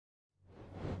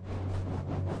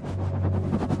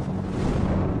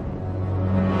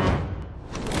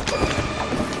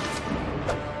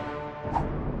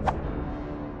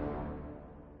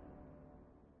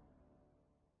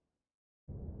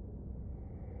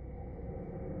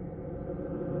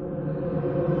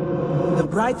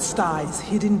Bright Star is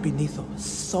hidden beneath us,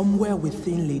 somewhere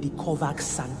within Lady Korvac's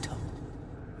sanctum.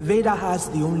 Vader has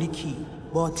the only key,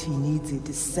 but he needs a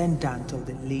descendant of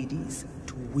the ladies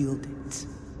to wield it.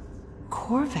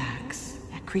 Korvax?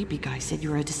 That creepy guy said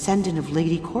you were a descendant of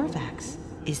Lady Korvax.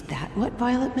 Is that what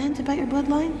Violet meant about your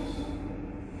bloodline?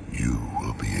 You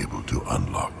will be able to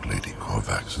unlock Lady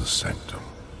Korvax's sanctum.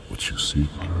 What you seek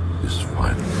is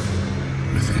finally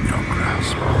within your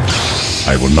grasp.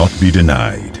 I will not be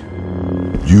denied.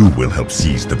 You will help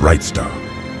seize the Bright Star.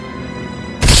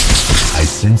 I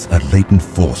sense a latent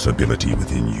force ability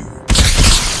within you.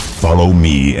 Follow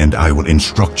me and I will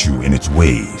instruct you in its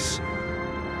ways.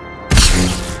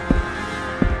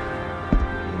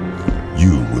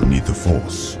 You will need the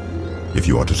Force if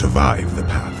you are to survive the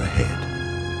path ahead.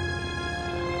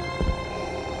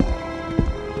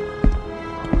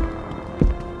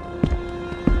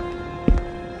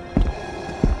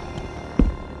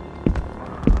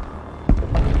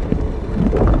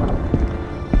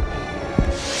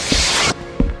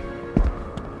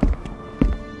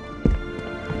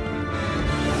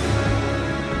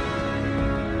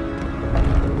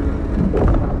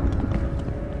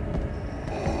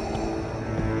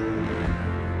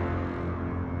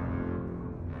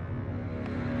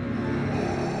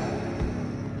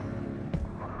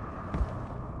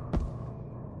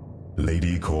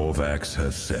 Lady Korvax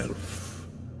herself,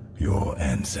 your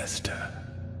ancestor.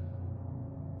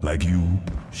 Like you,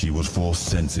 she was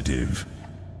Force-sensitive,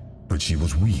 but she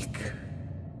was weak,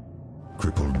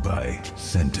 crippled by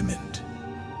sentiment.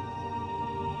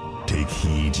 Take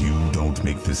heed you don't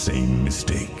make the same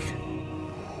mistake.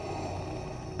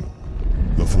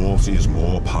 The Force is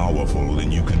more powerful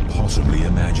than you can possibly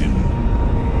imagine.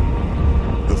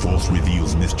 The Force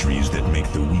reveals mysteries that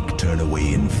make the weak turn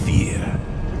away in fear.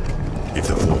 If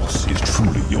the Force is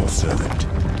truly your servant,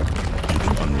 you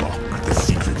can unlock the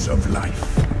secrets of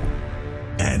life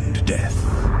and death.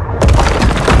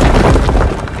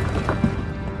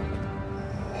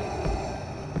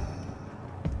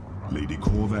 Lady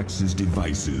Korvax's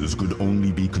devices could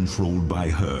only be controlled by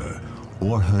her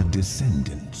or her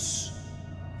descendants.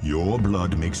 Your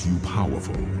blood makes you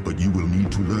powerful, but you will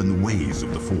need to learn the ways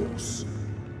of the Force.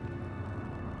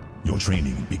 Your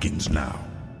training begins now.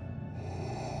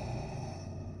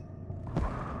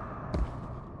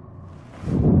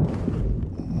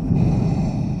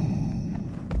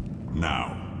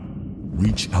 Now,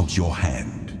 reach out your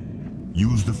hand.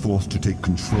 Use the Force to take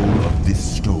control of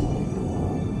this stone.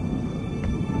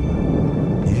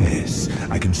 Yes,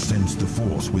 I can sense the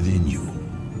Force within you.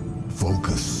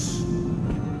 Focus.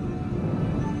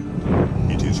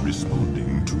 It is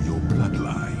responding to your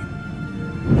bloodline.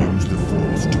 Use the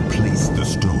Force to place the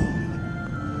stone.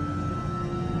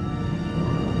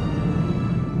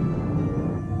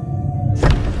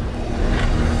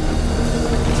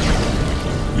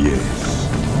 Yes,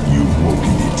 you've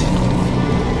woken it.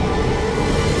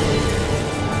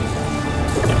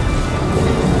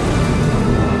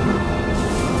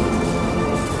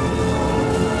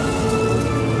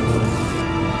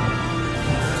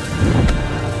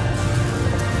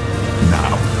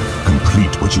 Now,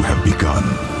 complete what you have begun.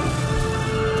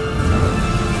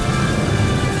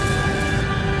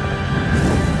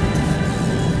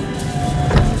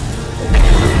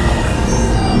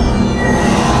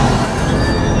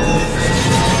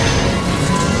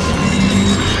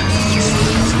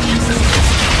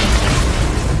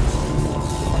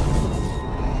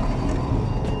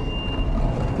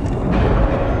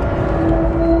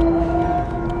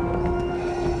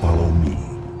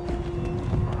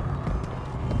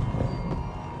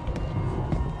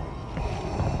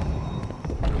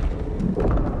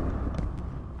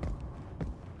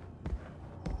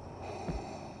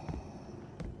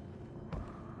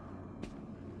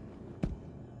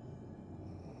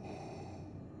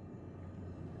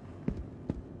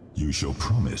 You shall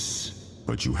promise,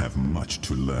 but you have much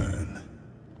to learn.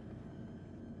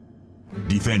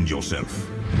 Defend yourself.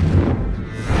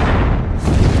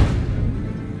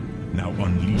 Now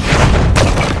unleash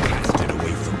cast it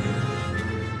away from you.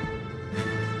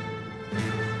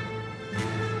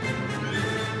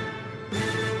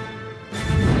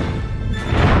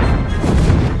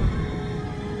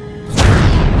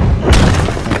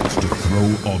 Forced to throw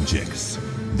objects,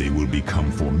 they will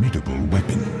become formidable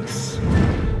weapons.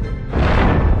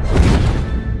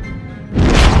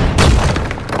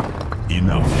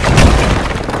 Enough.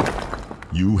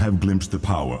 You have glimpsed the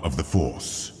power of the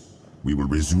Force. We will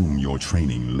resume your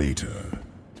training later.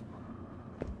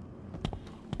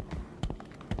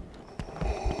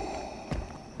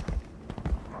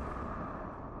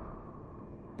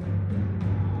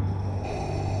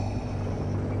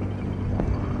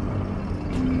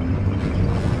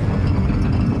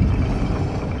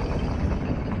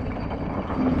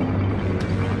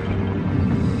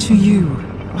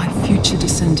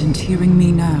 hearing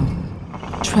me now,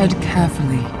 tread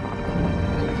carefully.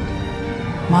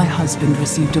 My husband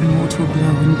received a mortal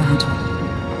blow in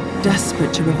battle.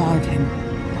 Desperate to revive him,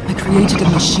 I created a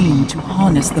machine to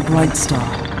harness the Bright Star,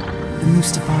 the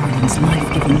Mustafarian's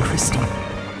life-giving crystal.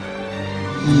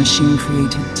 The machine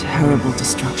created terrible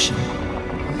destruction.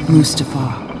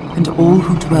 Mustafar and all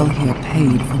who dwell here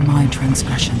paid for my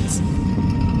transgressions.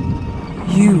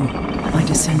 You, my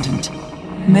descendant,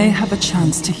 may have a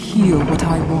chance to heal what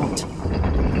I wrought.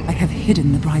 I have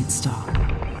hidden the Bright Star.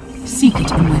 Seek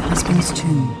it in my husband's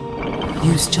tomb.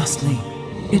 Use justly.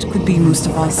 It could be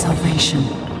Mustafa's salvation.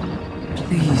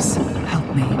 Please,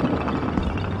 help me.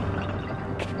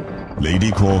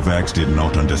 Lady Corvax did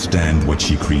not understand what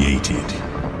she created.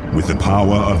 With the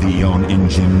power of the Eon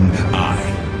engine, I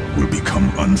will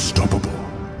become unstoppable.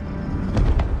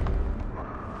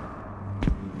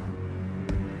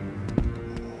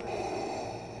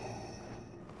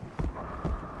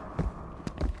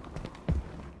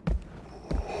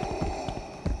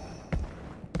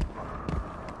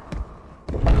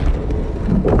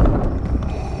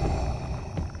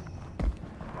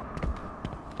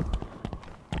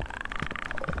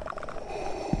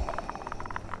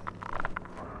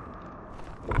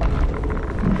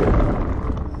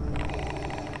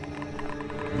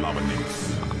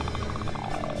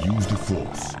 Use the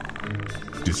Force.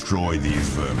 Destroy these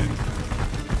vermin.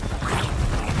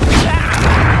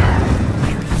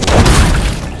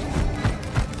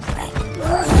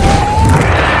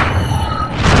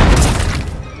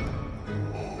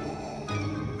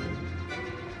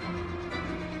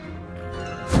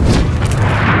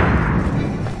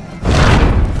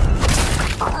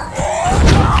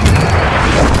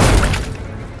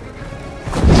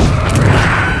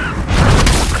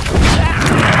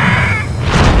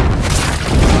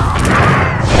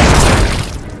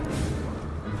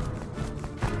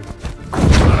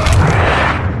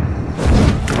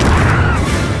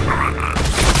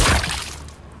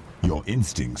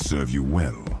 Instincts serve you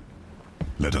well.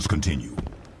 Let us continue.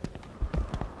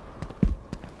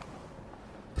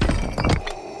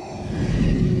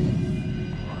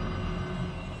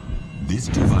 This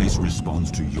device responds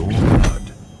to your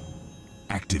blood.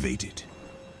 Activate it.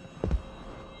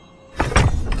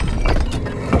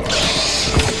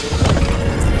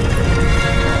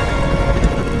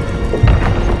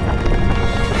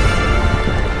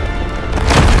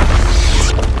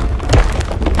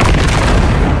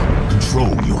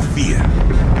 Control your fear.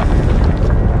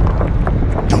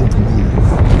 Don't move.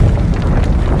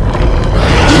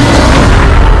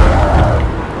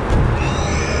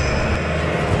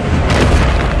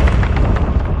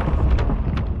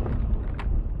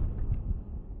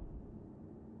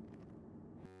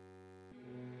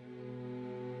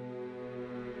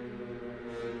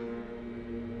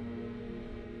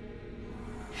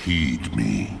 Heed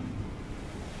me.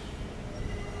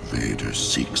 Vader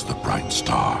seeks the Bright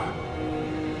Star.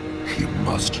 He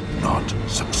must not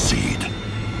succeed.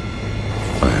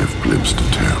 I have glimpsed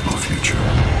a terrible future,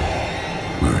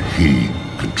 where he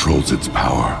controls its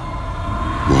power.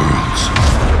 Worlds,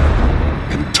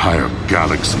 entire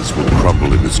galaxies will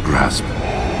crumble in his grasp.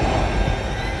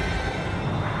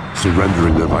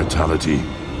 Surrendering their vitality,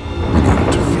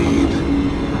 beginning to feed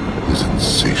his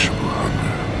insatiable hunger.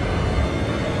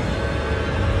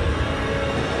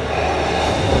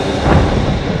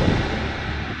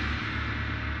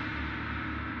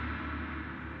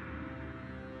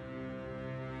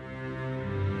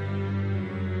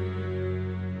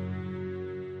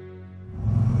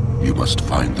 You must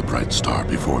find the Bright Star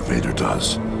before Vader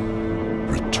does.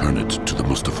 Return it to the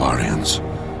Mustafarians.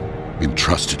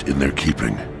 Entrust it in their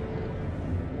keeping.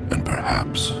 And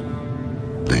perhaps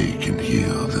they can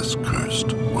heal this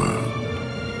cursed world.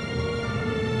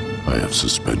 I have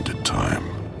suspended time,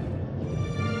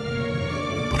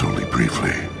 but only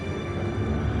briefly.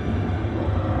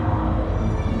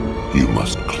 You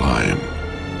must climb.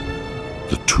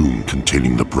 The tomb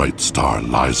containing the Bright Star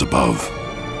lies above.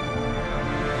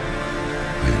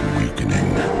 I am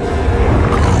weakening.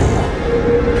 Go.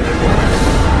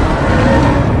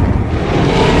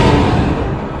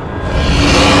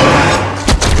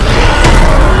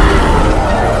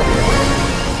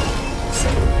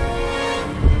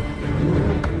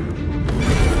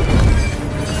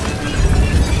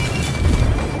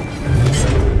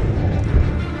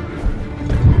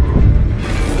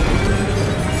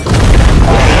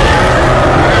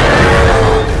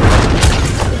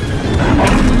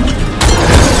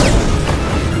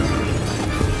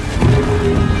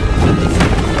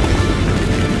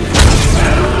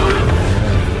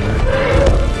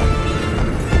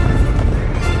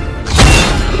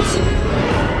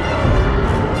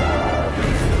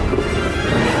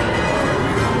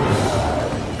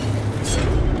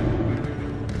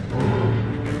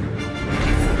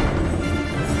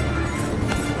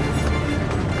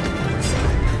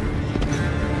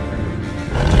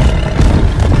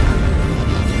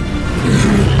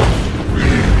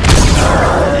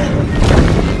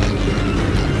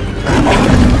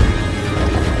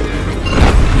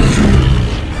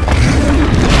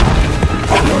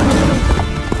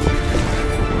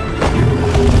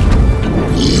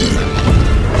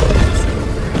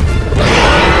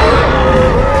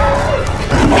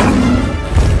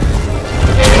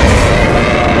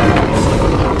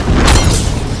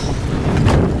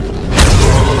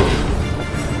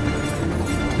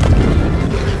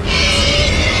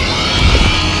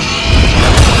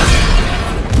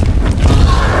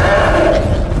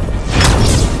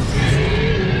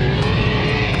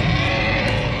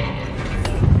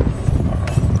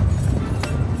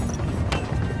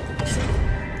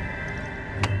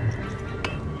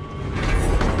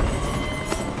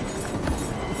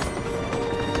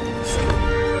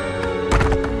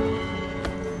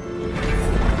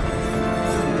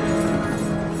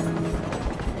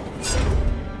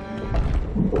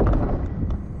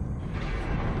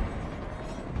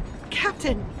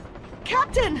 Captain!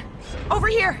 Captain! Over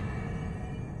here!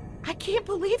 I can't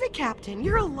believe it, Captain.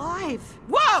 You're alive.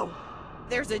 Whoa!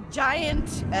 There's a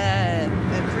giant,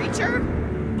 a creature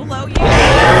below you.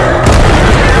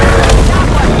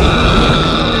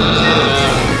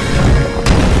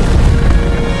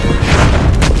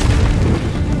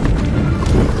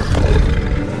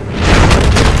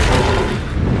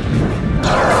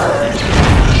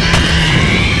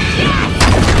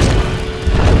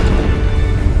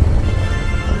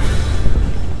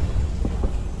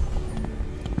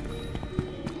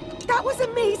 That was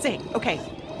amazing. Okay,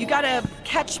 you gotta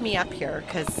catch me up here,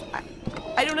 because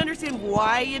I don't understand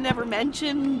why you never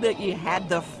mentioned that you had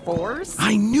the Force.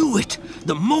 I knew it!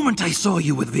 The moment I saw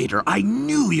you with Vader, I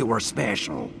knew you were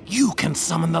special. You can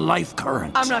summon the life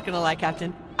current. I'm not gonna lie,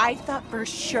 Captain. I thought for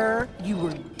sure you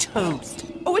were toast.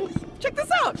 Oh, and check this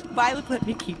out. Violet let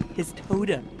me keep his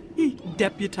totem. He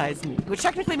deputized me, which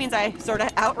technically means I sort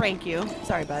of outrank you.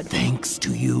 Sorry, bud. Thanks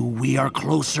to you, we are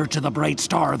closer to the bright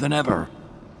star than ever.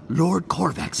 Lord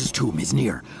Corvax's tomb is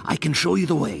near. I can show you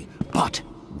the way, but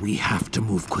we have to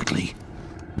move quickly.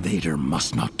 Vader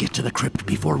must not get to the crypt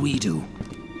before we do.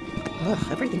 Ugh,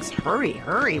 everything's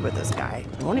hurry with this guy.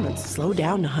 He won't even slow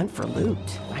down to hunt for loot.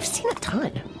 I've seen a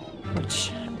ton,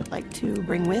 which I would like to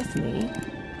bring with me.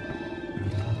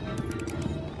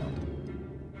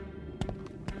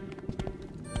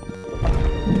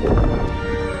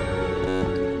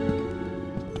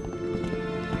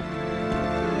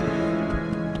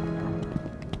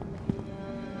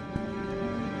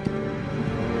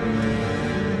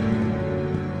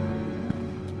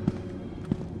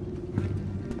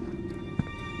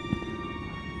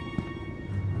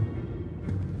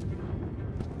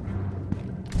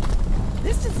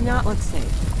 This does not look safe.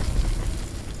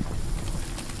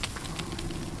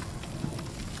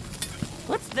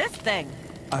 What's this thing?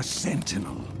 A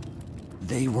sentinel.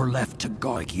 They were left to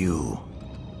guard you.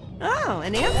 Oh,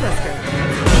 an ancestor.